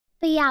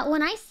But yeah,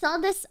 when I saw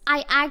this,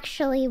 I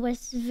actually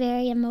was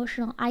very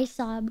emotional. I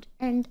sobbed,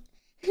 and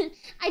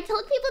I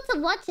told people to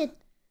watch it,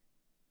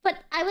 but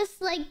I was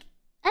like,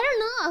 I don't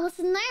know, I was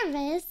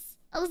nervous.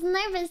 I was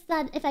nervous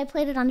that if I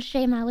played it on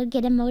stream, I would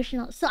get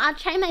emotional. So I'll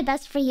try my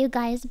best for you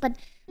guys, but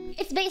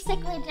it's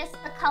basically just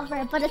the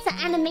cover, but it's an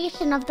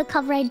animation of the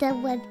cover I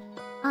did with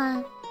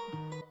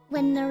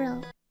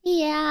Neuro.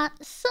 Yeah,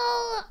 so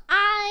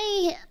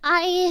I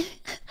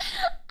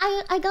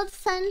got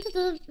sent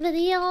the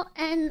video,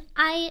 and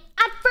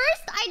at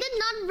first I did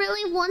not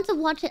really want to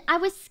watch it. I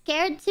was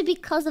scared too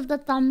because of the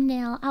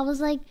thumbnail. I was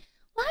like,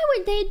 why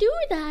would they do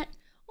that?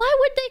 Why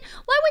would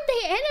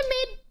they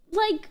animate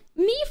like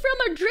me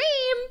from a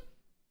dream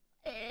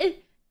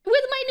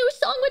with my new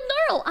song with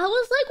Neuro? I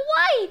was like,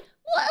 why?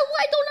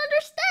 I don't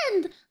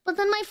understand. But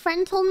then my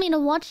friend told me to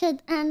watch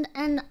it, and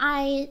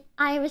I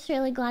was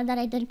really glad that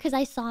I did, because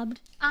I sobbed.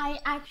 I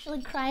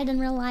actually cried in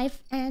real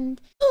life, and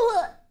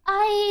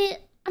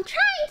I'm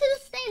trying to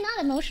stay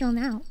not emotional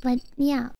now, but yeah.